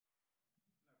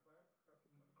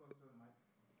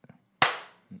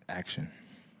Action.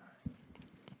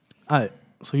 All right.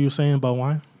 So you were saying about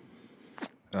wine?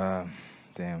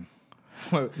 Damn.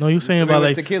 No, you were saying about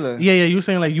like tequila. Yeah, you were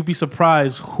saying like you'd be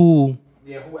surprised who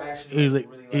who actually is like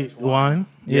wine.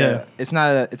 Yeah. It's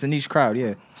not it's a niche crowd.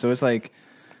 Yeah, so it's like.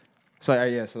 So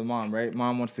so the mom, right?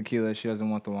 Mom wants tequila. She doesn't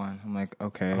want the wine. I'm like,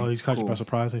 okay. Oh, you caught you by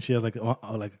surprise, and she has like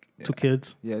two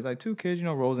kids. Yeah, like 2 kids.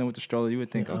 Rolls in with the stroller. You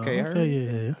would think, okay,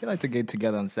 yeah. They like to get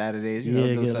together on Saturdays.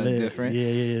 Do something different.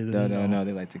 Yeah. No.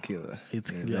 They like tequila.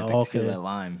 Tequila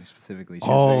lime specifically. She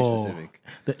was very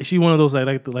specific. Is she one of those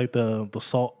like the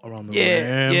salt around the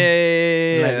rim?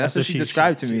 Yeah. Like, that's what she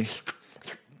described to me.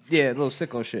 Yeah, little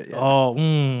sicko shit. Yeah.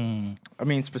 I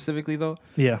mean, specifically though.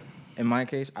 Yeah. In my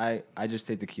case, I just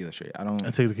take tequila straight. I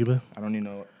take tequila. I don't need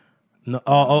no.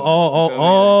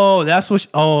 No. That's what.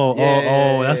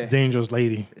 That's dangerous,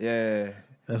 lady. Yeah.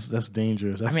 That's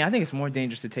dangerous. I mean, I think it's more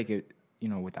dangerous to take it,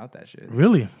 without that shit.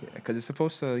 Really? Yeah, because it's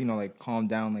supposed to, like calm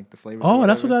down like the flavors. Oh,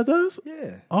 that's what that does.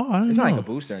 Yeah. Oh, I didn't know. It's not like a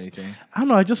boost or anything. I don't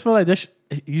know. I just feel like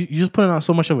you just putting on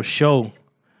so much of a show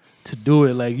to do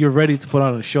it. Like you're ready to put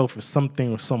on a show for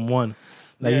something or someone.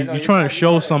 Like you're trying to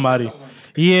show somebody.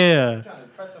 Yeah.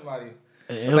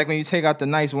 It's like when you take out the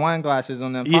nice wine glasses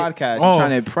on them podcasts. You're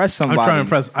trying to impress somebody. I'm trying to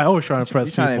impress. I always try to impress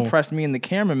people. You're trying to impress me and the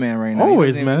cameraman right now.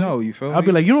 Always, man. You feel me? I'll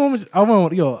be like, how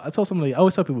much? I told somebody. I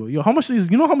always tell people, how much these?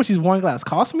 You know how much these wine glasses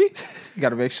cost me? You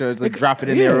got to make sure it's like drop it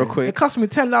in there real quick. It cost me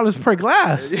 $10 per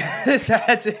glass.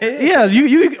 That's it. Yeah,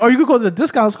 you could go to the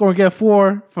discount store and get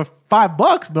 4 for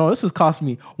 $5, bro. This has cost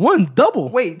me one double.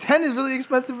 Wait, 10 is really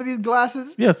expensive for these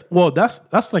glasses? Yes. Well, that's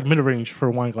like mid range for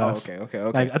a wine glass. Oh, okay.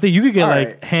 Like I think you could get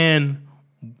like hand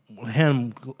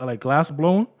like glass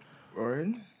blown for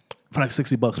like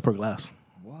 $60 per glass.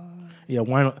 What? Yeah,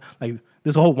 wine like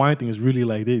this whole wine thing is really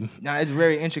like Nah, it's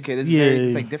very intricate.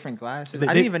 It's like different glasses. I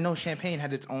didn't even know champagne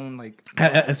had its own like.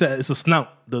 It's a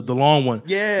snout, the long one.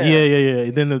 Yeah.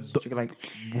 And then the like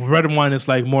red wine is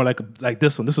like more like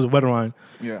this one. This is red wine.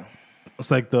 Yeah. It's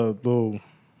like the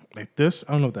like this.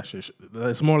 I don't know what that shit.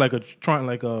 It's more like a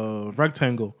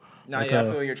rectangle. Nah, like I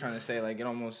feel what you're trying to say. Like it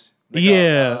almost. Like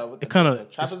it kind of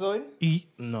trapezoid.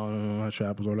 No, not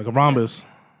trapezoid. Like a rhombus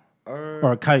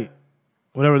or a kite,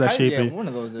 whatever that shape is. One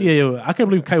of those. Yeah. I can't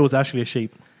believe kite was actually a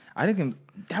shape. I think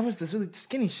that was this really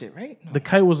skinny shit, right? No. The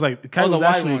kite was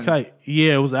actually a kite.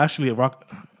 Yeah, it was actually a rock.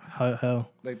 Hell.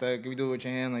 Like can we do it with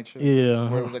your hand, like shit? Yeah.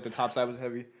 Where it was like the top side was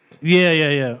heavy.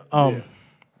 Yeah.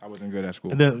 I wasn't good at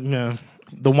school. And then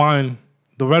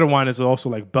the red wine is also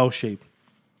like bell shape.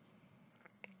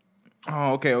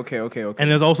 Oh, okay. And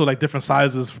there's also like different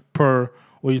sizes per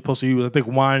what you're supposed to use. I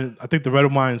think the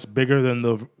red wine is bigger than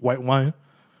the white wine.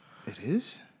 It is?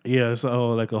 Yeah, it's a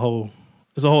whole like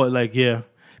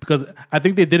because I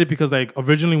think they did it because like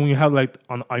originally when you have like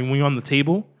when you're on the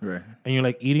table right and you're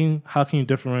like eating, how can you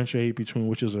differentiate between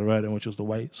which is the red and which is the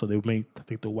white? So they made I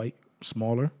think the white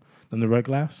smaller than the red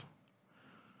glass.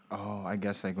 Oh, I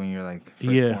guess like when you're like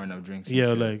first pouring up drinks.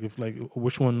 Yeah, like if like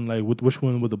which one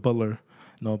with the butler.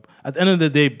 No, at the end of the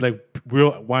day, like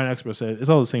real wine experts said, it's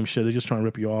all the same shit. They're just trying to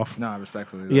rip you off. Nah,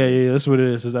 respectfully. Yeah, that's what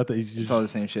it is. It's all the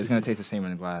same shit. It's gonna taste the same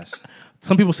in the glass.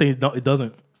 Some people say no, it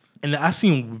doesn't. And I've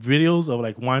seen videos of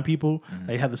like wine people.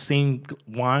 They have the same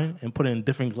wine and put it in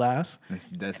different glass.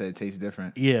 They say it tastes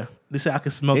different. Yeah, they say I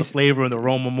can smell the flavor and the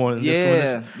aroma more than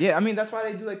this one. Yeah. I mean that's why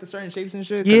they do like the certain shapes and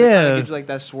shit. Yeah, it gives you like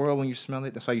that swirl when you smell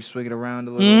it. That's why you swig it around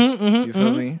a little. You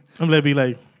feel me? I'm gonna be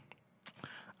like,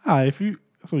 if you.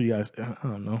 That's what you guys. I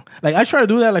don't know. Like I try to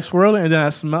do that, like swirl it, and then I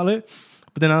smell it,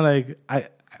 but then I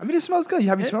mean, it smells good.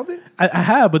 Have you smelled it? I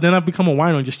have, but then I've become a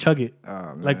wino and just chug it.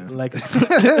 Oh, man. Like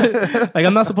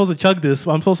I'm not supposed to chug this.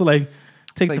 I'm supposed to like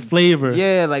take the flavor.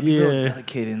 Yeah, like be real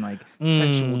delicate and like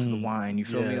sensual to the wine. You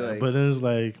feel me? Like, but then it's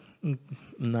like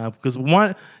nah, because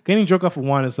wine, getting drunk off of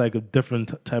wine is like a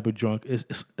different type of drunk.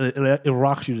 It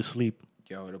rocks you to sleep.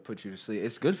 Yo, it'll put you to sleep.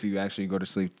 It's good for you actually go to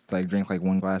sleep. Like drink like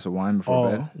 1 glass of wine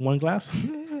before bed. 1 glass?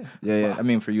 Yeah. I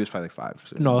mean, for you it's probably like 5.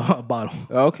 So. No, a bottle.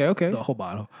 Oh, okay. The whole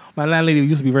bottle. My landlady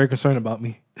used to be very concerned about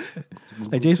me.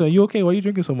 Like, Jason, are you okay? Why are you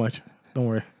drinking so much? Don't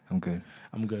worry. I'm good.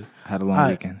 I had a long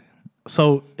weekend.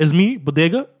 So it's me,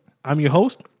 Bodega. I'm your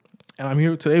host, and I'm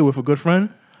here today with a good friend,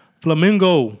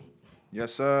 Flamingo.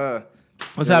 Yes, sir.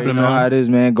 What's happening, man? How it is,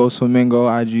 man. Go Flamingo.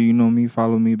 IG, you know me.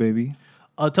 Follow me, baby.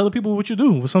 Tell the people what you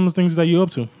do. What some of the things that you're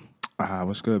up to.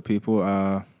 What's good, people?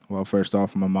 Well, first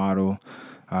off, I'm a model.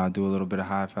 Do a little bit of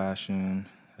high fashion.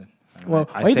 Well,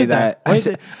 I say that. I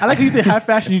like how you did high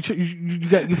fashion.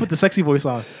 You put the sexy voice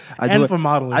on. For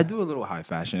modeling. I do a little high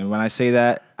fashion. When I say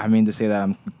that, I mean to say that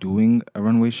I'm doing a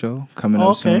runway show coming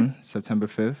up soon, September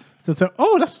 5th.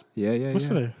 Oh, that's yeah. What's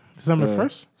today? December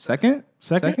 1st? Second?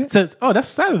 Second? Oh, that's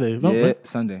Saturday. No, Yeah, wait.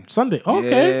 Sunday. Sunday. Oh,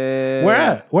 okay. Yeah.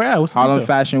 Where at? What's the Harlem detail?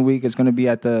 Fashion Week. It's gonna be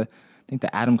at the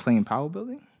Adam Clayton Powell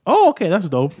building. Oh, okay. That's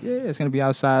dope. Yeah, it's gonna be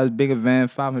outside, big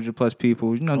event, 500 plus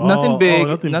people. You know, Oh, nothing big,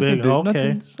 nothing big.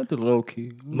 Okay. nothing low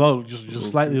key. No, just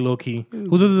slightly low key.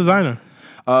 Who's the designer?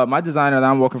 My designer that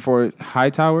I'm working for,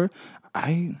 Hightower.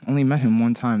 I only met him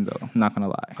one time though. I'm not gonna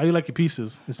lie. How you like your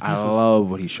pieces? His I pieces. love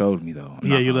what he showed me though.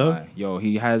 Yeah, you love? Yo,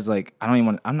 he has like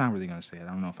I'm not really gonna say it.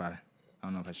 I don't know if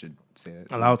I should say it.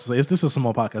 Allowed to say this is a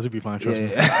small podcast. You'll be fine. Trust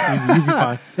me. Yeah. You'll be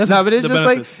fine. That's No, but it's the just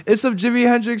benefits. like it's some Jimi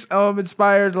Hendrix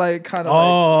inspired like kind of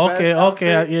Oh, like okay, vest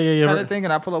okay, outfit yeah. kind of thing,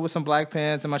 and I pull up with some black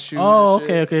pants and my shoes. Oh, and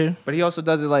shit. okay. But he also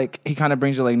does it like he kind of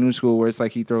brings it like new school where it's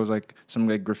like he throws like some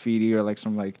like graffiti or like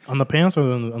some like On the pants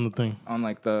or on the thing? on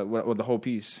like the whole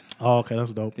piece. Oh, okay,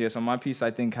 that's dope. Yeah, so my piece I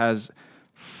think has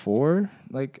 4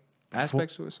 like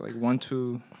aspects to it. So like 1,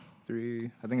 2,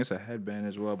 3. I think it's a headband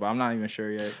as well, but I'm not even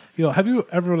sure yet. Yo, have you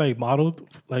ever like modeled,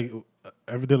 like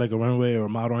ever did like a runway or a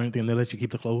model or anything? And they let you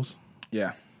keep the clothes?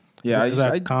 Yeah, yeah. Is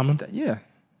that common? Yeah,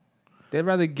 they'd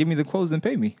rather give me the clothes than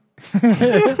pay me.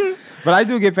 But I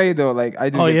do get paid though. Like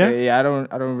I do. Oh, get yeah? paid. Yeah, I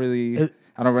don't really.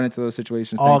 I don't run into those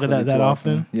situations. Oh, thankfully, that too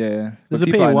often? Yeah. Does But it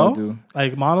people pay I know well? do.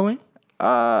 Like modeling?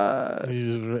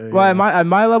 Well, at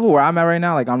my level where I'm at right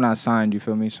now, like I'm not signed. You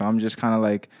feel me? So I'm just kind of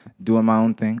like doing my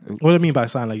own thing. What do you mean by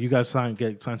sign? Like you guys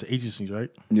get signed to agencies,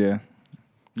 right? Yeah.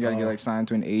 You gotta get like signed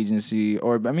to an agency,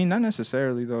 or I mean, not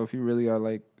necessarily though. If you really are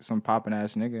like some popping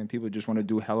ass nigga and people just want to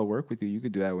do hella work with you, you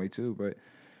could do that way too. But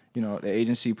you know, the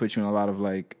agency puts you in a lot of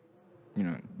like, you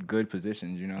know, good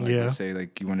positions. You know, like Yeah. they say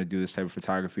like you want to do this type of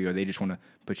photography, or they just want to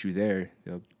put you there.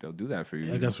 They'll do that for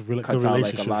you. I guess Cuts good out like a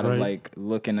relationships, lot right? of like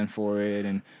looking in for it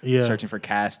and Yeah. searching for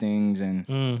castings and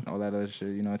Mm. all that other shit.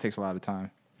 You know, it takes a lot of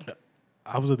time.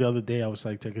 I was the other day. I was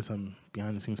like taking some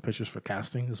behind the scenes pictures for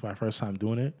casting. This is my first time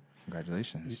doing it.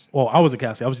 Congratulations. Well, I was a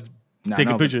casting. I was just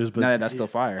taking pictures, but no, that's still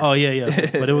fire. Oh yeah. So,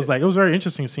 but it was very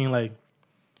interesting seeing like,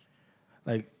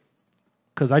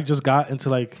 because I just got into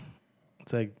like,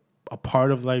 it's like a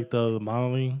part of like the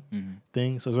modeling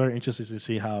thing. So it's very interesting to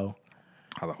see how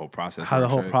the whole process. the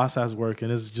whole right? process work,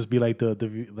 and it's just be like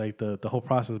the whole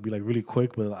process be like really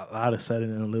quick, but a lot of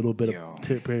setting in a little bit of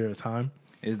period of time.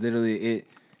 It's literally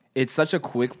It's such a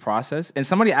quick process. And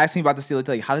somebody asked me about this the other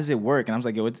day, like, how does it work? And I was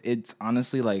like, yo, it's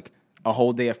honestly like a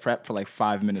whole day of prep for like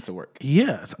 5 minutes of work.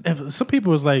 Yeah, some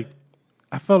people was like,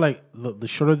 I felt like the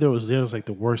shorter there was like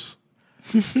the worse.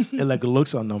 It like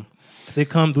looks on them. They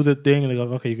come do the thing and they go,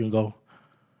 okay, you can go.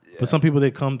 Yeah. But some people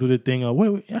they come do the thing.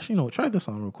 Wait, actually no, try this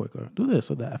on real quick or do this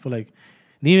or that. I feel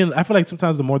like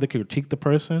sometimes the more they critique the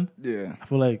person, I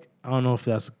feel like I don't know if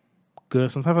that's good.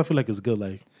 Sometimes I feel like it's good.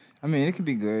 Like, I mean, it could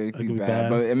be good, it could be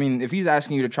bad. But I mean, if he's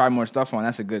asking you to try more stuff on,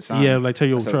 that's a good sign. Yeah, like tell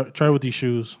you try with these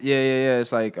shoes. Yeah.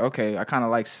 It's like, okay, I kind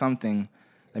of like something.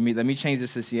 Let me change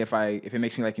this to see if it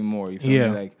makes me like you more. You feel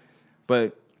me? Like,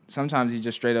 but sometimes he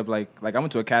just straight up like I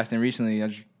went to a casting recently. I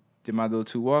just did my little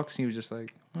 2 walks. He was just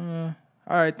like,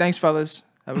 all right, thanks, fellas.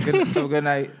 Have a good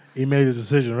night. He made his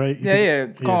decision, right? Yeah,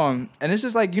 calm. And it's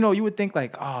just like, you know, you would think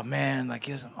like, oh man, like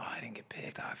I didn't get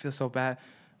picked. Oh, I feel so bad.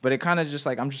 But it kind of just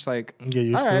like I'm just like,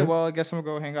 all right, well, I guess I'm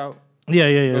gonna go hang out. Yeah.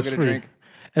 Go It's get a free. drink.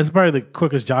 It's probably the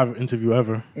quickest job interview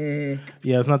ever. Mm-hmm.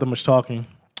 Yeah, it's not that much talking.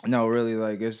 No, really,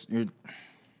 like you're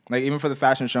like even for the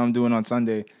fashion show I'm doing on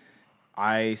Sunday,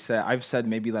 I've said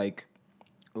maybe like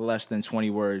less than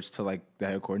 20 words to like the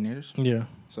head coordinators. Yeah.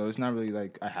 So it's not really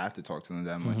like I have to talk to them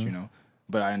that much, you know.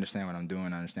 But I understand what I'm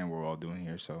doing. I understand what we're all doing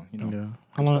here. So you know. Yeah.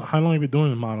 How long have you been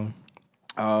doing modeling?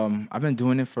 I've been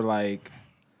doing it for like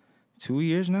 2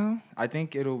 years now. I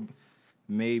think it'll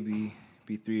maybe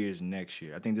be 3 years next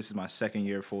year. I think this is my 2nd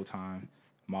year full time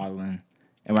modeling.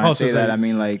 And when I say that, I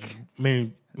mean like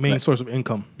main source of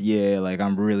income. Yeah, like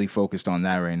I'm really focused on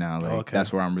that right now. Like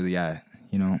that's where I'm really at.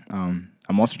 You know,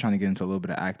 I'm also trying to get into a little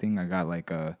bit of acting. I got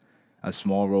like a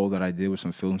small role that I did with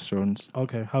some film students.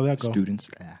 Okay, how'd that go? Students.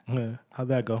 Yeah, how'd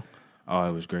that go? Oh,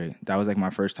 it was great. That was like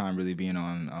my first time really being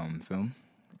on film.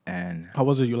 And how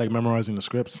was it? You like memorizing the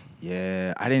scripts?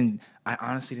 Yeah, I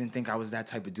honestly didn't think I was that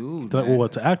type of dude.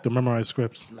 To act or memorize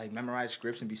scripts? Like memorize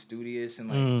scripts and be studious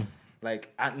and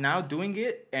now doing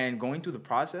it and going through the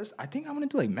process, I think I'm gonna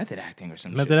do like method acting or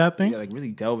something. Method acting? Yeah, like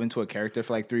really delve into a character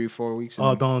for like 3 or 4 weeks.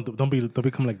 Oh, don't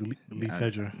become like Heath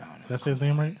Ledger. No. That's his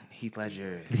name, right? Heath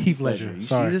Ledger. Heath Ledger. You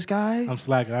Sorry. see this guy? I'm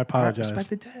slacking. I apologize. Respect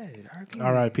the dead.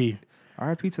 R.I.P.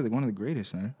 R.I.P. to one of the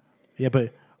greatest, man. Yeah,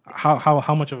 but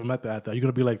how much of a method actor? Are you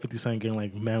gonna be like 50 Cent getting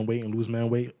like man weight and lose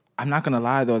man weight? I'm not gonna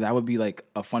lie though, that would be like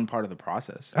a fun part of the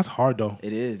process. That's hard though.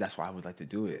 It is. That's why I would like to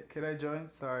do it. Can I join?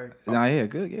 Sorry. Nah, yeah,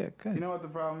 good. Yeah, good. You know what the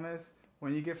problem is?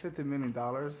 when you get $50 million,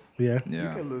 Yeah. you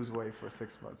can lose weight for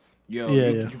 6 months. Yo,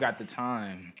 you got the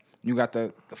time. You got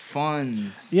the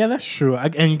funds. Yeah, that's true.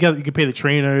 And you can pay the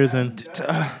trainers and.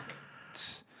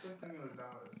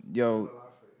 Yo,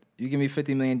 you give me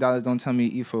 $50 million. Don't tell me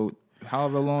eat for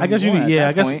however long. I guess you need. Yeah,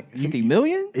 I guess point, 50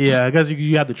 million. Yeah, I guess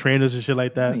you have the trainers and shit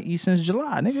like that. I mean, eat since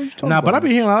July, nigga. What you talking Nah, about? but I be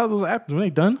hearing a lot of those actors when they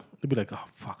done, they be like, "Oh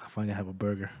fuck, I finally have a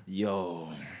burger."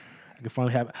 Yo, I can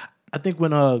finally have. I think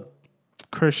when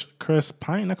Chris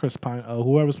Pine, not Chris Pine,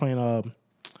 whoever's playing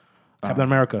Captain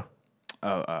America.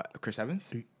 Chris Evans.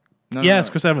 Yes,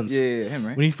 Chris Evans. Yeah, him,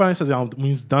 right? When he finally says, when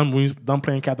he's done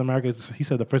playing Captain America, he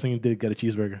said the first thing he did get a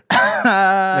cheeseburger.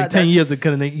 Like 10 years, he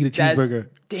couldn't eat a cheeseburger.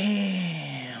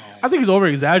 Damn. I think he's over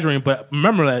exaggerating, but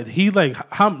remember that he like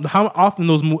how often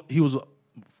he was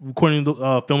recording,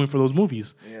 filming for those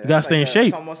movies. Yeah, you gotta stay in shape.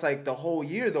 It's almost like the whole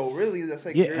year, though. Really, that's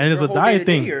like and it's a diet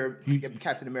thing. You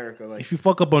Captain America. Like, if you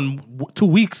fuck up on 2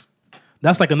 weeks,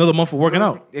 that's like another month of working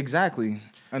out. Exactly.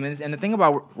 I mean, and the thing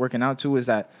about working out too is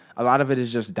that a lot of it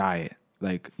is just diet.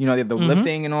 Like, you know, the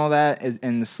lifting and all that,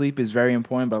 and the sleep is very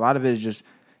important, but a lot of it is just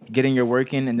getting your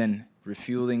work in and then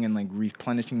refueling and like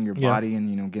replenishing your body and,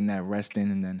 you know, getting that rest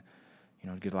in, and then, you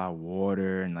know, get a lot of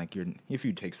water and like if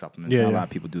you take supplements. Not a lot of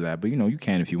people do that, but you know, you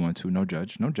can if you want to. No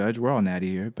judge. We're all natty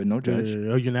here, but no judge.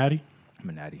 Oh, you natty? I'm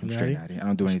a natty. I'm straight natty. I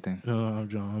don't do anything. No, I'm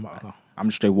John. I'm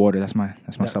just straight water. That's my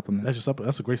supplement. That's your supplement.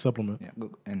 That's a great supplement.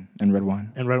 Yeah, and red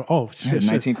wine. And red. Oh shit.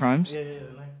 19 crimes. Yeah.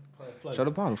 Show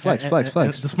the bottle.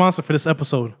 Flex. The sponsor for this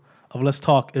episode of Let's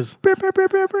Talk is 19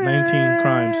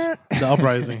 Crimes. The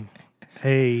Uprising.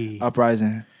 Hey.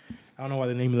 Uprising. I don't know why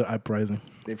they named it Uprising.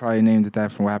 They probably named it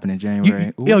that from what happened in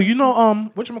January. Yo, you know,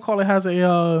 whatchamacallit has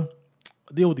a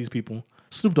deal with these people.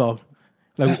 Snoop Dogg.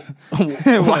 Like,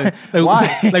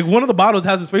 Why? Like one of the bottles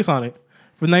has his face on it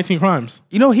for 19 Crimes.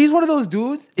 You know, he's one of those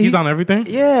dudes. He's on everything.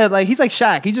 Yeah, like he's like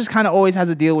Shaq. He just kind of always has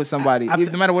a deal with somebody,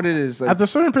 no matter what it is. Like, after a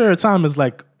certain period of time, it's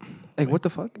like what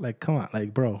the fuck? Like, come on,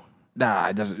 like, bro. Nah,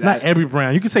 it doesn't. Not every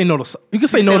brand. You can say no to. You can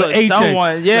say no to a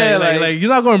someone. Yeah, like you're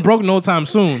not going broke no time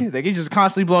soon. Like he's just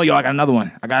constantly blowing. Yo, I got another one.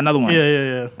 Yeah. I got another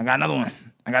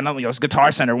one. Yo, it's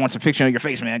Guitar Center wants a picture of your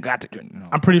face, man. Got to. No,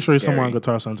 I'm pretty sure he's somewhere on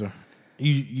Guitar Center.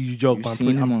 You joke, but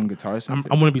I'm on Guitar Center.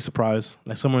 I wouldn't be surprised.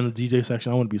 Like somewhere in the DJ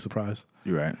section, I wouldn't be surprised.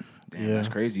 You're right. Damn, that's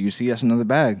crazy. You see, that's another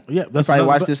bag. Yeah, that's probably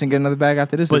watch this and get another bag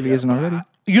after this if he isn't already.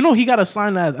 You know, he got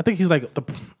assigned as I think he's like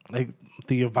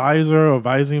the advisor or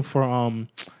advising for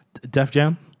Def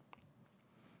Jam,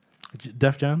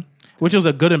 which is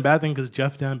a good and bad thing because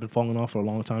Def Jam been falling off for a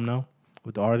long time now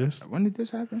with the artists. When did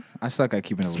this happen? I suck at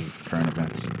keeping up with current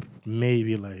events.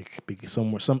 Maybe like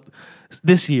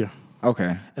this year.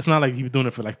 Okay. It's not like he's been doing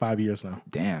it for like 5 years now.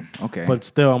 Damn. Okay. But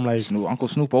still, I'm like Uncle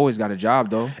Snoop always got a job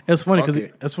though. It's funny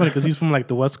because he's from like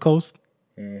the West Coast,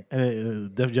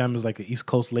 and Def Jam is like an East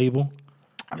Coast label.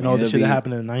 And all the shit that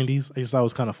happened in the 90s, I just thought it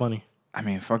was kind of funny. I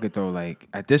mean, fuck it though. Like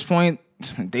at this point,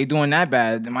 they doing that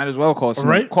bad. They might as well call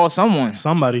someone.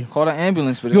 Somebody. Call the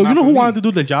ambulance. But you know who wanted to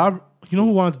do the job? You know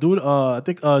who wanted to do it? I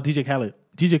think DJ Khaled.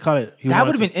 That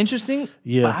would have been interesting.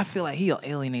 Yeah, but I feel like he'll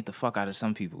alienate the fuck out of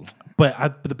some people. But I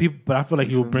feel like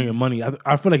he would bring in money.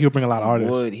 I feel like he would bring a lot of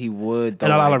artists. He would. Though,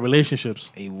 and a lot of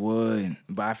relationships. He would.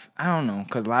 But I don't know,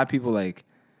 because a lot of people I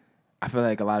feel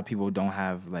like a lot of people don't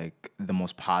have like the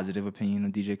most positive opinion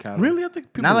of DJ Khaled. Really, I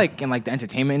think people not like in like the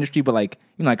entertainment industry, but like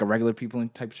like a regular people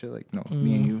and type of shit. Like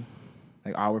me and you,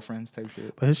 like our friends type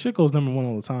shit. But his shit goes number one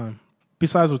all the time.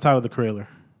 Besides with Tyler the Creator.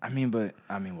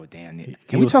 Well, damn it.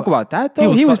 Can we talk about that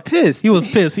though? He was pissed. He was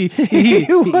pissed.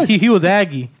 He was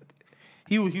aggy.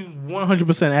 He was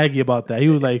 100% aggy about that. He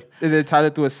was like, and then Tyler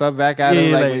threw a sub back at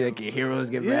him like your heroes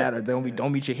get mad or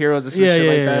don't meet your heroes or some shit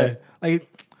like that. Like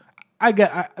I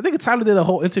think Tyler did a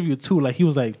whole interview too. Like he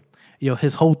was like, yo,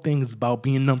 his whole thing is about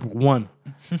being number one,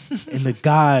 and the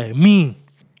guy,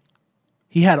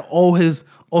 he had all his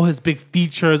big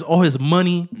features, all his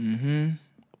money. Mm-hmm.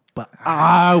 But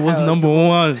I was number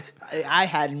one. I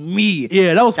had me.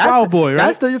 Yeah, that was Flower Boy, right?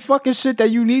 That's the fucking shit that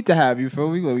you need to have. You feel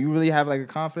me? You really have like a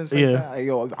confidence like that. Like,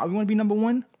 yo, I want to be number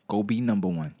one. Go be number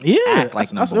one. Yeah, act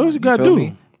like number one. That's what you gotta do.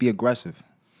 Me? Be aggressive.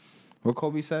 What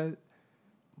Kobe said.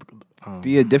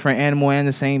 Be a different animal and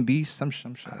the same beast. Some shit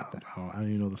like that. I don't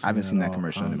even know the. I haven't seen that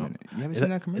commercial in a minute. You haven't seen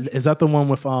that commercial? Is that the one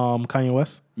with Kanye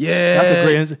West? Yeah, that's a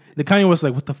great answer. The Kanye West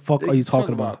like, what the fuck are you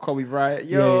talking about? Kobe Bryant.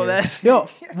 Yo,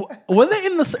 were they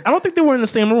in the? I don't think they were in the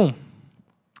same room.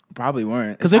 Probably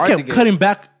weren't because they kept cutting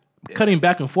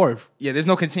back and forth. Yeah, there's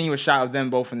no continuous shot of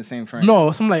them both in the same frame.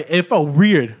 No, something like it felt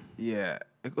weird. Yeah,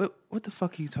 what the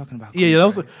fuck are you talking about? Yeah, that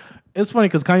was. It's funny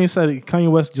because Kanye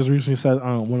West just recently said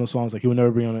on one of the songs like he would never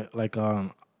be on it like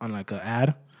on like an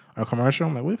ad or A commercial?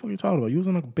 I'm like, what the fuck are you talking about? You was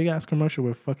in a big ass commercial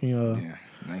with fucking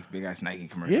yeah, big ass Nike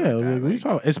commercial. Yeah, like that. what are you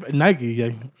talking about? It's Nike. Yeah,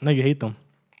 Nike hate them.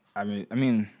 I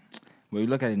mean, when you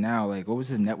look at it now, like, what was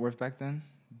his net worth back then?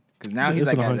 Because now he's It's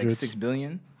like in at like hundreds. $6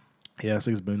 billion. Yeah,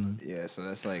 $6 billion. Yeah, so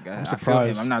that's like I'm I feel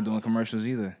surprised. him. I'm not doing commercials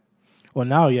either. Well,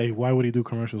 now, yeah. Why would he do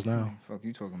commercials now? Fuck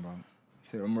you talking about? He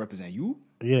said, I'm gonna represent you.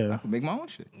 I Yeah, can make my own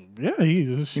shit. yeah. He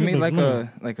He made like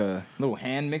a little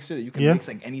hand mixer that you can mix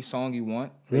like any song you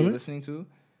want that Really? you're listening to.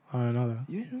 I didn't know that.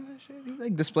 You didn't know that shit? He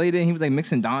like displayed it and he was like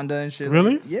mixing Donda and shit.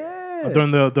 Really? Like, yeah.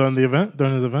 During the event,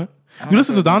 during his event, I don't you know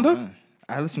listen if to it was Donda? done.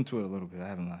 I listened to it a little bit. I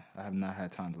have not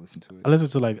had time to listen to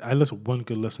it. I listen one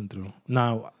good listen through.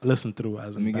 Now listen through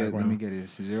as Let me background. get it.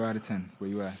 0 out of 10. Where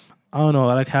you at? I don't know.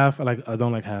 I like half. I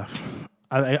don't like half.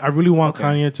 I really want Okay.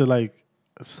 Kanye to like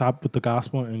stop with the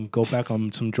gospel and go back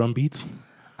on some drum beats.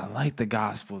 I like the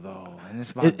gospel though, and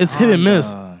it's about It's hit and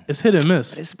miss. Donda. It's hit and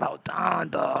miss. It's about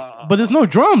Donda. But there's no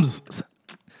drums.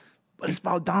 But it's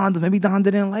about Donda. Maybe Donda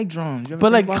didn't like drums. You ever But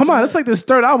think like, about come on, that? it's like this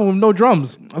third album with no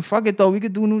drums. Fuck it though. We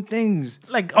could do new things.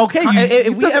 Like, okay,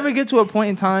 If we ever get to a point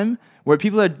in time where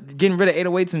people are getting rid of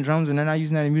 808s and drums and they're not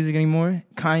using that in music anymore,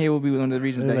 Kanye will be one of the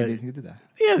reasons that he did that.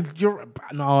 yeah,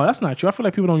 no, that's not true. I feel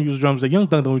like people don't use drums. The Young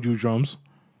Thug don't use drums.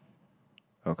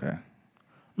 Okay.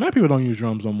 Many people don't use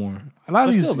drums no more. A lot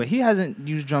of these. But he hasn't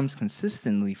used drums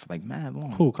consistently for like mad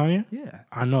long. Who, Kanye? Yeah.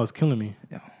 I know, it's killing me.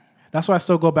 Yeah. That's why I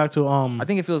still go back to I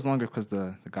think it feels longer because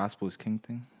the gospel is king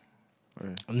thing.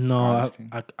 Or No, God is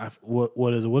king.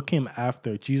 what is it? What came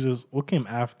after Jesus? What came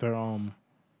after?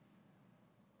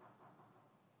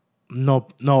 No,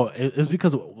 it's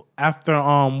because after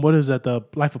what is that? The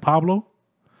Life of Pablo.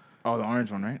 Oh, the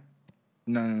orange one, right?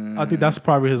 No. I think that's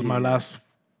probably my last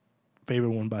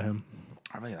favorite one by him.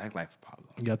 I really like Life of Pablo.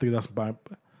 Yeah, I think that's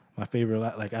my favorite.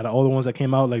 Like out of all the ones that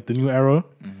came out, like the new era,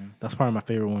 that's probably my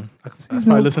favorite one. That's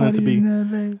probably listening to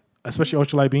be, especially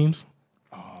Ultralight Beams.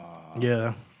 Oh.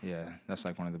 Yeah. Yeah, that's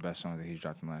like one of the best songs that he's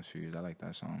dropped in the last few years. I like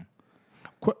that song.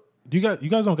 You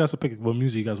guys don't get to pick what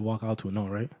music you guys walk out to, no,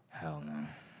 right? Hell no.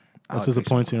 That's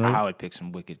disappointing, right? I would pick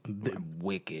some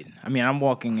wicked. I mean, I'm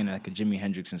walking in like a Jimi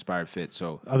Hendrix inspired fit.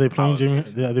 So Are they playing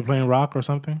Are they playing rock or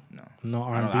something? No. No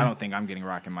R&B. I don't think I'm getting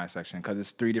rock in my section because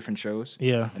it's 3 different shows.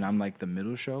 Yeah. And I'm like the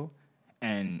middle show,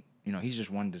 and he's just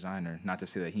one designer. Not to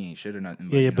say that he ain't shit or nothing.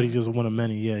 But but he's just one of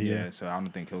many. Yeah. So I don't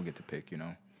think he'll get to pick.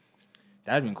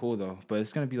 That'd been cool though. But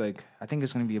it's gonna be like I think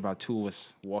it's gonna be about 2 of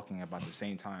us walking about the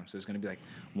same time. So it's gonna be like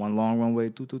one long runway,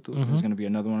 There's gonna be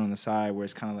another one on the side where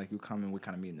it's kind of like you come and we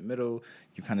kind of meet in the middle.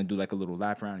 You kind of do like a little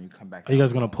lap around and you come back. Are you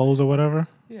guys gonna pose or whatever?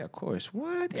 Yeah, of course.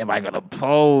 What? Am I gonna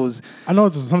pose? I know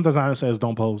sometimes I says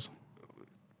don't pose.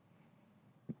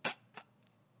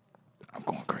 I'm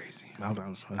going crazy. I'm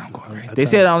going crazy. They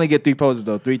said I only get 3 poses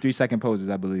though. 3-second poses,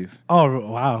 I believe. Oh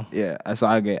wow. Yeah, so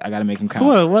I gotta make them count.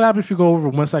 So what happens if you go over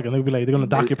 1 second? They'll be like, they're gonna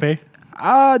dock your pay.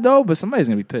 No, but somebody's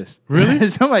gonna be pissed. Really?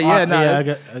 Somebody, I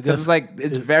because guess it's like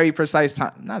it's very precise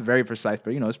time. Not very precise,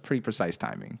 but it's pretty precise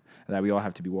timing that we all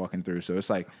have to be walking through. So it's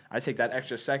like I take that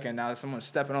extra second. Now someone's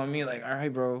stepping on me, like, all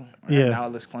right, bro. All right, Yeah. Now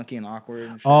it looks clunky and awkward.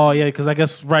 And shit. Oh yeah, because I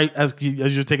guess right as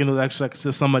you're taking those extra seconds,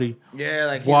 there's somebody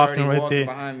like he's walking already right there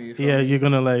behind me. You feel Yeah, me? you're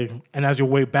gonna like, and as your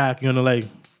way back, you're gonna like.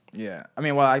 Yeah, I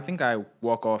mean, well, I think I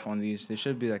walk off on these. There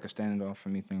should be like a standoff for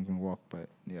me thing and walk, but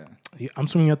yeah. I'm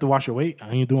assuming you have to watch your weight.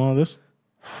 And you doing all this?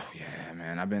 Yeah,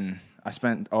 man. I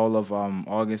spent all of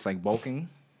August like bulking.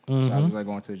 So I was like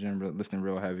going to the gym, lifting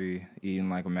real heavy, eating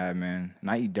like a madman.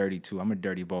 And I eat dirty too. I'm a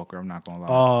dirty bulker. I'm not gonna lie.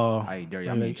 Oh, I eat dirty.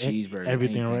 yeah, I mean like cheeseburger,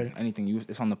 everything, right? Anything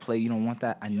it's on the plate. You don't want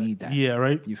that. I need that. Yeah,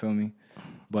 right. You feel me?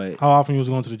 But How often you was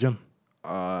going to the gym?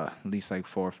 at least like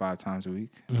 4 or 5 times a week.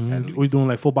 Were you doing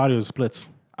like full body or splits?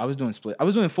 I was doing split. I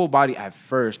was doing full body at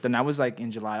first. Then I was like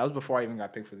in July. That was before I even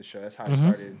got picked for the show. That's how I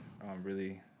started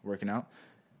really working out.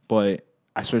 But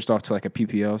I switched off to like a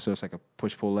PPL, so it's like a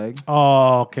push pull leg.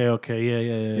 Oh, okay,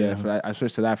 yeah. Yeah, I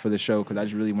switched to that for the show because I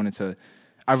just really wanted to.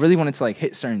 I really wanted to like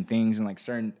hit certain things and like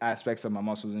certain aspects of my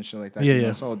muscles and shit like that. Yeah, You know,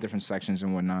 yeah. it's all different sections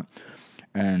and whatnot.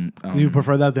 And You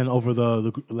prefer that than over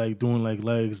the like doing like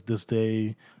legs this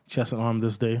day, chest and arm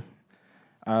this day?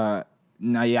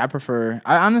 no, yeah, I prefer.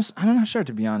 I'm not sure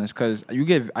to be honest because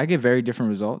I get very different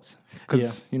results.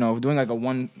 Because doing like a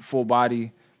one full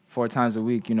body 4 times a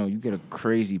week, you get a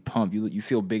crazy pump. You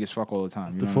feel big as fuck all the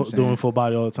time. You know what I'm saying? Doing full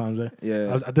body all the time, right?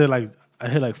 Yeah. I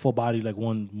hit like full body like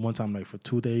one time like for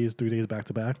 2 days, 3 days back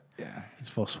to back. Yeah. It's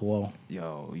felt swole.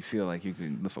 Yo, you feel like you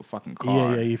could lift a fucking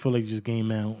car. Yeah. You feel like you just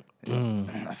game out.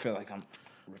 I feel like I'm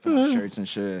ripping my shirts and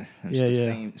shit. It's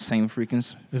the same freaking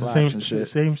It's the flaps and shit.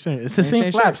 same shit. It's the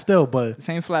same flap shit. still, but The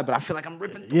same flap, but I feel like I'm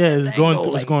ripping through yeah, that it's thing, going though,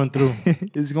 through. like- It's going through.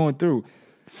 It's going through.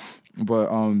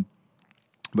 But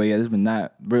But yeah, there's been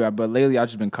that. But lately, I've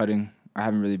just been cutting. I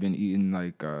haven't really been eating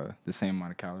like the same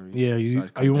amount of calories. Yeah, so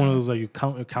are you one of those like you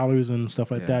count your calories and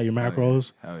stuff like that? Your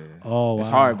macros? Hell yeah. Oh, wow. It's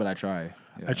hard, but I try.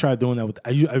 Yeah. I tried doing that with.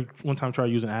 I one time tried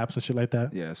using apps and shit like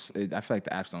that. Yes, I feel like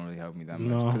the apps don't really help me that much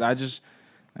No. because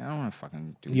I don't want to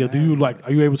fucking do. Yeah, that. do you like?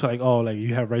 Are you able to like? Oh, like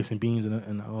you have rice and beans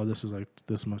and oh, this is like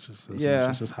this much.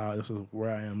 This is how this is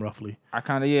where I am roughly. I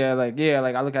kind of like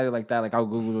I look at it like that. Like I'll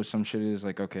Google some shit is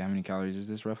like, okay, how many calories is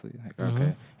this roughly? Like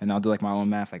okay, and I'll do like my own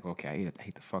math. Like okay, I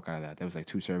ate the fuck out of that. There was like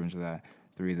 2 servings of that,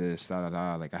 3 of this, da da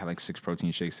da. Like I had like 6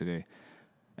 protein shakes today.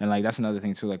 And like that's another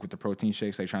thing too, like with the protein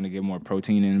shakes, like trying to get more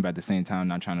protein in, but at the same time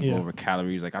not trying to go over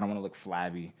calories. Like I don't want to look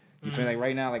flabby. You feel like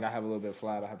right now, like I have a little bit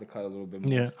flab. I have to cut a little bit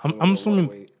more. Yeah, I'm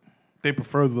assuming they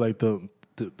prefer the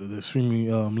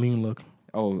extremely lean look.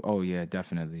 Oh yeah,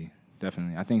 definitely.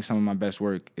 I think some of my best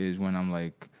work is when I'm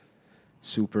like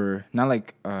super, not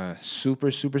like super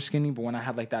skinny, but when I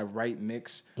have like that right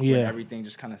mix where everything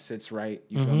just kind of sits right.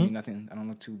 You feel me? Nothing. I don't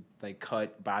look too like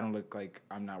cut, but I don't look like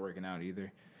I'm not working out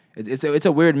either. It's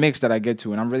a weird mix that I get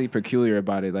to, and I'm really peculiar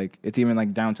about it. Like it's even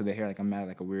like down to the hair. Like I'm mad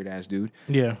like a weird ass dude.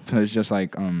 Yeah. So it's just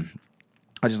like I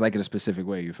just like it a specific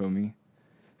way. You feel me?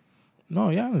 No,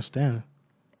 yeah, I understand.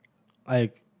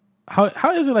 Like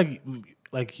how is it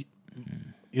like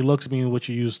your looks being what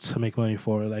you use to make money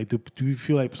for? Like do you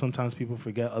feel like sometimes people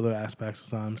forget other aspects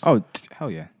sometimes? Oh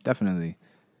hell yeah, definitely.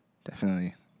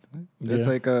 It's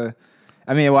like I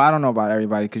mean, well, I don't know about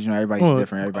everybody because everybody's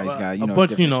different. Everybody's got but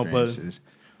different experiences.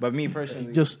 But me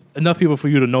personally, just enough people for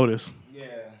you to notice. Yeah,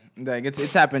 like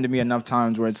it's happened to me enough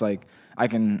times where it's like I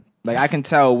can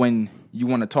tell when you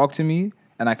want to talk to me,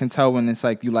 and I can tell when it's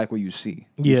like you like what you see.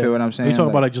 You feel what I'm saying? You talk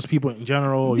about like just people in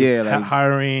general, like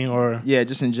hiring or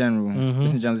just in general,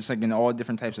 just like in all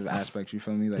different types of aspects. You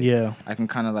feel me? Like I can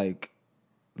kind of like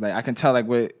I can tell like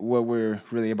what we're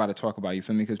really about to talk about. You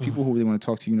feel me? Because people who really want to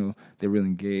talk to you, they're really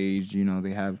engaged.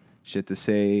 They have shit to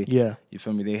say. Yeah. You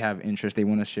feel me? They have interest. They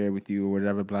want to share with you or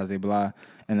whatever, blah, blah, blah.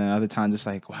 And then other times it's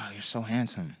like, wow, you're so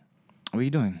handsome. What are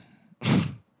you doing?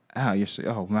 Wow,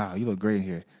 you look great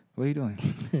here. What are you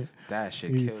doing? That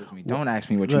shit kills me. Don't ask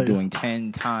me what you're doing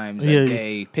 10 times a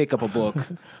day. Pick up a book.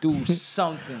 Do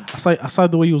something. I saw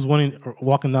the way you was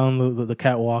walking down the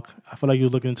catwalk. I feel like you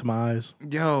was looking into my eyes.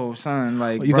 Yo, son,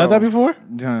 like you got that before?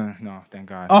 No, thank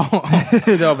God. Oh,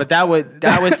 no, but that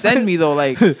would send me though.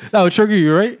 Like that would trigger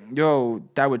you, right? Yo,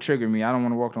 that would trigger me. I don't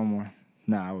want to walk no more.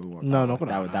 Nah, I would walk. No,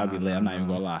 that would be lit. I'm not even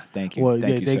gonna lie. Thank you. Well,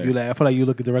 thank you. Like, I feel like you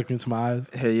looking directly into my eyes.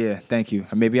 Hey, yeah, thank you.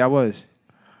 Maybe I was.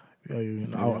 Yeah,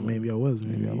 maybe I was.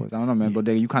 Maybe I was. I don't know, man.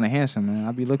 Bodega, you kind of handsome, man.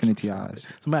 I be looking into your eyes.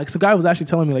 So guy was actually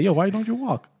telling me like, yo, why don't you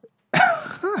walk?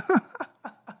 I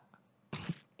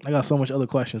got so much other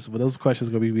questions, but those questions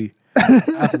are gonna be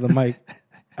after the mic,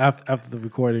 after the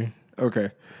recording.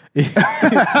 Okay.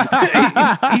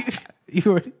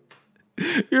 You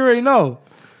already know.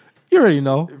 You already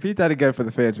know. Repeat that again for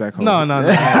the fans back home. No.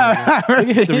 They can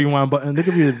hit the rewind button. They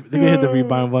can hit the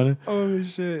rewind button. Holy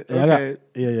shit. Yeah, okay.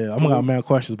 I'm gonna got mad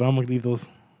questions, but I'm gonna leave those.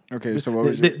 Okay, so what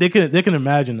was they can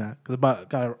imagine that. What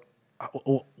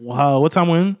time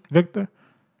we're in, Victor?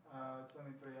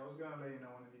 23. I was gonna let you know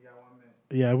when you got 1 minute.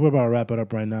 Yeah, we're about to wrap it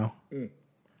up right now.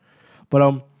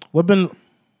 But what been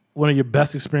one of your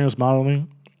best experience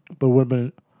modeling? But what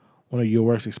been one of your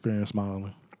worst experience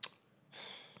modeling?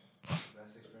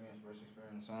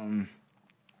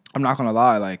 I'm not gonna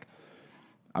lie, like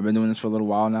I've been doing this for a little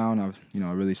while now, and I've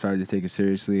really started to take it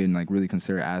seriously and like really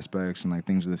consider aspects and like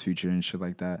things of the future and shit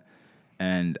like that.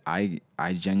 And I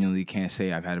genuinely can't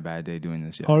say I've had a bad day doing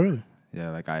this yet. Oh really?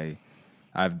 Yeah, like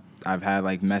I've had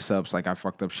like mess ups, like I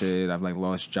fucked up shit. I've like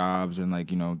lost jobs and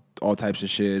like all types of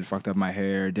shit. Fucked up my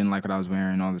hair, didn't like what I was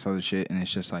wearing, all this other shit, and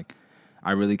it's just like.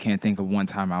 I really can't think of one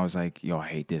time I was like, yo, I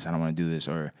hate this. I don't want to do this.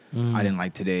 Or I didn't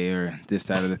like today or this,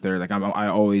 that, or the third. Like, I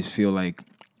always feel like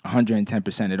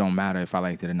 110%. It don't matter if I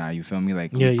liked it or not. You feel me?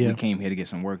 Like, we came here to get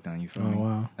some work done. You feel me?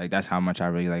 Wow. Like, that's how much I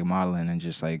really like modeling and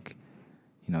just like,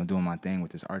 doing my thing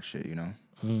with this art shit,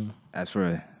 As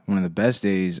for one of the best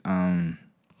days,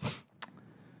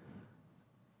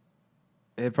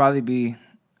 it'd probably be,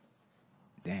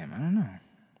 I don't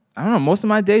know. Most of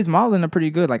my days modeling are pretty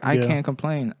good. Like, I can't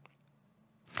complain.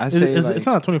 It's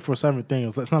not a 24/7 thing.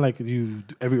 It's not like you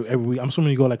every week. I'm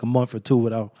assuming you go like a month or two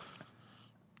without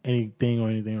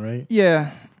anything, right?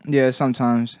 Yeah,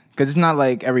 sometimes. Because it's not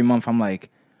like every month I'm like,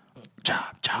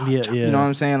 chop. Yeah. You know what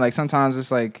I'm saying? Like sometimes it's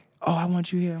like, oh, I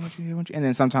want you here. And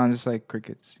then sometimes it's like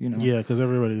crickets, Yeah, because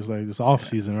everybody's like, it's off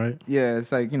season, right? Yeah,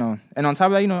 it's like, and on top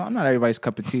of that, I'm not everybody's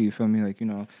cup of tea, you feel me? Like,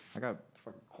 I got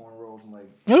fucking cornrows curls and like.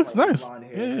 It looks like nice. blonde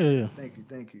hair. Yeah.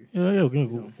 Thank you.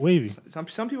 Yeah, wavy.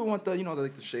 Some people want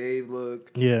the shave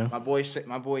look. Yeah. My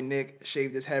boy Nick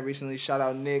shaved his head recently. Shout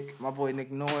out Nick. My boy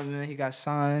Nick Norman. He got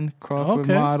signed. Crawford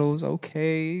Models.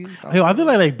 Okay. Hey, I feel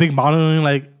like big modeling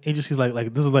like agencies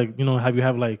like this is like have you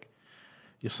have like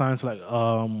you're signed to like I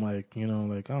don't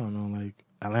know like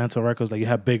Atlanta Records, like you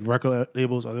have big record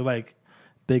labels. Are they like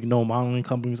big modeling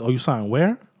companies? Oh, you sign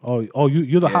where? Oh,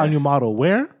 you're the hot new model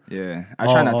where? Yeah, I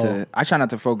try not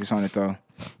to focus on it though,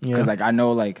 because like I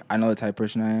know the type of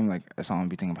person I am. Like that's all I'm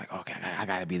be thinking like, okay, I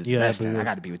gotta be the best. I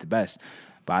gotta be with the best.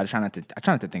 But I try not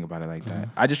to think about it like that.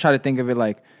 I just try to think of it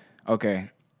like, okay,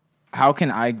 how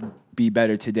can I be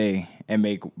better today and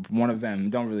make one of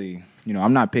them? Don't really,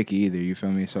 I'm not picky either. You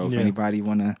feel me? So if anybody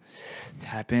wanna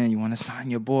tap in, you wanna sign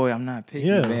your boy, I'm not picky,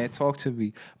 man. Talk to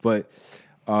me. But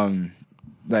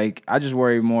like I just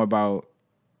worry more about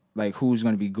like who's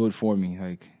gonna be good for me,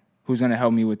 like who's gonna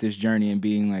help me with this journey and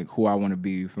being like who I want to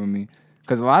be. You feel me?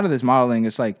 Because a lot of this modeling,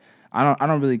 it's like I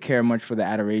don't really care much for the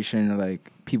adoration or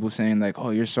like people saying like,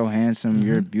 oh, you're so handsome,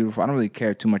 you're beautiful. I don't really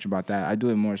care too much about that. I do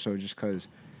it more so just because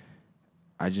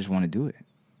I just want to do it.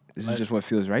 This is just what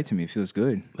feels right to me. It feels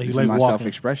good. Like this is my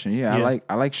self-expression. Yeah,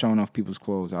 I like showing off people's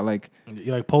clothes. You like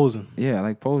posing. Yeah, I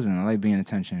like posing. I like being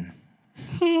attention.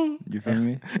 You feel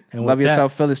me? And love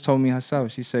yourself. Phyllis told me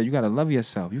herself. She said, "You gotta love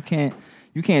yourself. You can't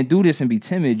do this and be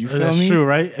timid." You feel me? That's true,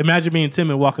 right? Imagine being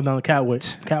timid walking down the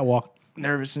catwalk,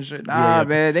 nervous and shit. Nah,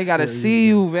 man, they gotta see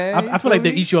you, man. I feel like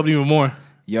they eat you up even more.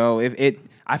 Yo,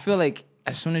 I feel like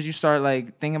as soon as you start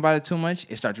like thinking about it too much,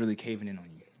 it starts really caving in on you.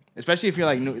 Especially if you're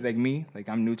like new, like me, like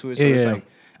I'm new to it. So it's like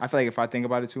I feel like if I think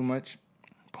about it too much,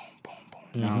 boom, boom,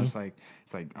 boom. Now it's like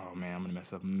oh man, I'm gonna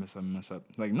mess up.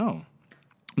 Like no.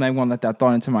 I'm not gonna let that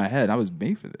thought into my head. I was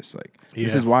made for this. Like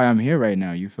this is why I'm here right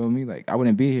now. You feel me? Like I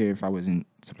wouldn't be here if I wasn't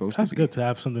supposed to be. That's good to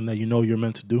have something that you're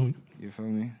meant to do. You feel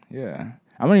me? Yeah.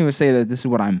 I wouldn't even say that this is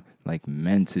what I'm like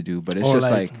meant to do, but it's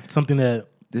just like something that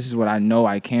this is what I know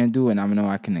I can do, and I know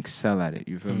I can excel at it.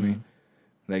 You feel me?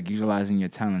 Like utilizing your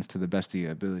talents to the best of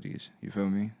your abilities. You feel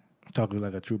me? Talking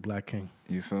like a true black king.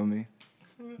 You feel me?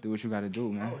 Do what you gotta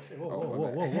do, man.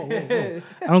 Whoa.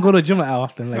 I don't go to the gym that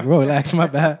often. Like, bro, relax, my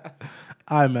bad.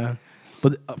 All right, man.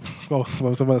 But I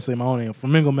was about to say my own name.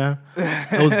 Flamingo, man.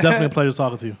 It was definitely a pleasure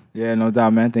talking to you. Yeah, no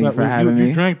doubt, man. Thank you for having me.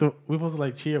 You drank we're supposed to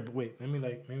like cheer, but wait,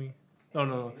 maybe.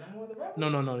 No.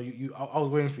 I was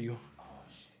waiting for you. Oh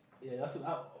shit. Yeah, that's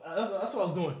what I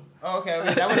was doing. Oh,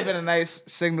 okay. That would have been a nice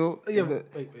signal. Yeah,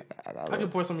 wait. I can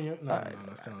pour some in your. No,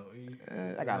 that's kind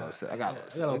of. I got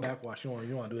a little backwash. You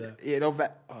want to do that? Yeah, no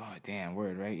back. Oh, damn,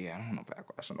 word, right? Yeah, I don't want no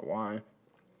backwash on the wine.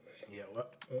 Yeah,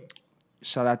 what?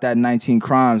 Shout out that 19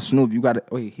 Crimes. Snoop, he got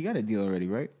a deal already,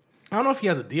 right? I don't know if he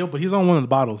has a deal, but he's on one of the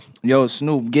bottles. Yo,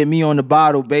 Snoop, get me on the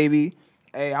bottle, baby.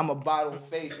 Hey, I'm a bottle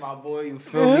face, my boy. You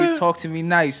feel me? Talk to me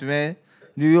nice, man.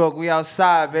 New York, we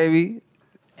outside, baby.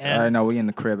 All right, no, we in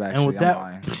the crib, actually.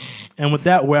 And with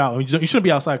that, we're out. You shouldn't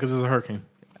be outside because there's a hurricane.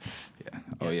 Yeah.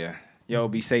 Oh, yeah. Yo,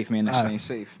 be safe, man. That shit ain't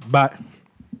safe. Bye.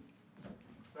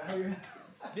 Yeah.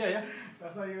 Yeah.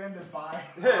 That's how you end it. Bye.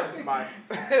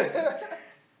 Bye.